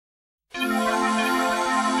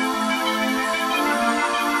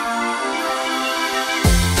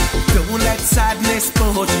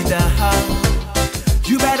put you down.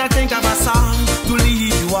 You better think of a song to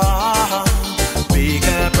lead you on. Make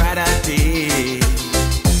a brighter day.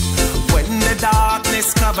 When the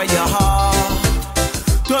darkness cover your heart,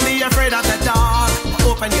 don't be afraid of the dark.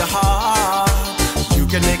 Open your heart. You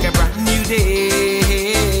can make a brand new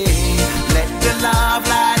day. Let the love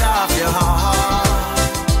light up your heart.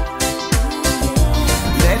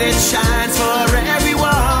 Let it shine for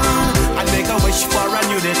everyone, and make a wish for a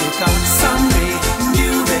new day to come. Someday,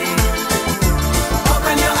 new day.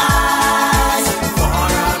 Open your eyes for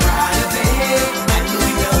a brighter day, and we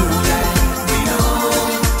know that, we know.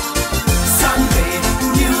 Someday,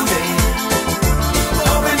 new day.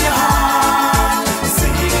 Open your heart,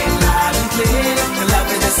 sing it loud and clear. The love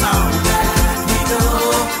is the song that we know,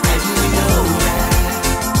 and we know that.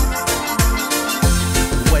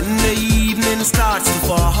 When the evening starts to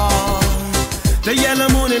fall, the yellow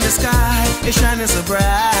moon in the sky is shining so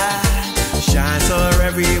bright, shines for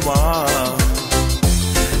everyone.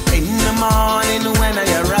 In the morning when I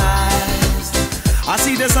arise, I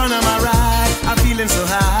see the sun on my right, I'm feeling so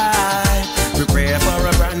high. Prepare for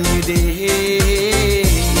a brand new day.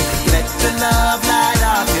 Let the love light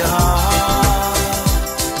up your heart.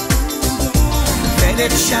 Let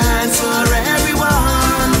it shine for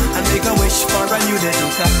everyone, and make a wish for a new day to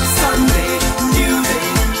come. Sunday, new day.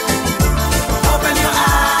 Open your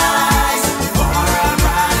eyes for a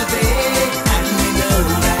brighter day, and we know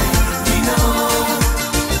that, we know.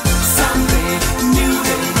 Someday, new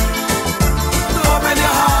day. Open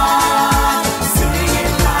your heart, sing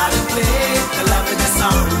it loud and clear. The love is the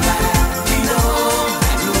song that we know,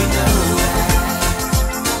 and we know that.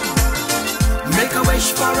 Make a wish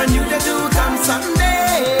for a new day to come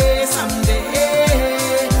someday, someday.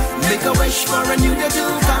 Make a wish for a new day to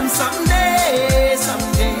come someday,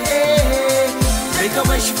 someday. Make a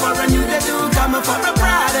wish for a new day to come, for a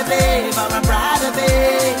brighter day, for a brighter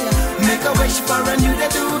day. Make a wish for a new day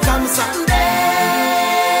to come someday.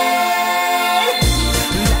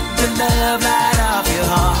 Let the love light up your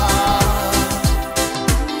heart.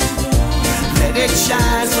 Let it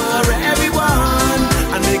shine for everyone,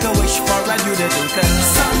 and make a wish for a new day to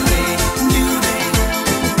come.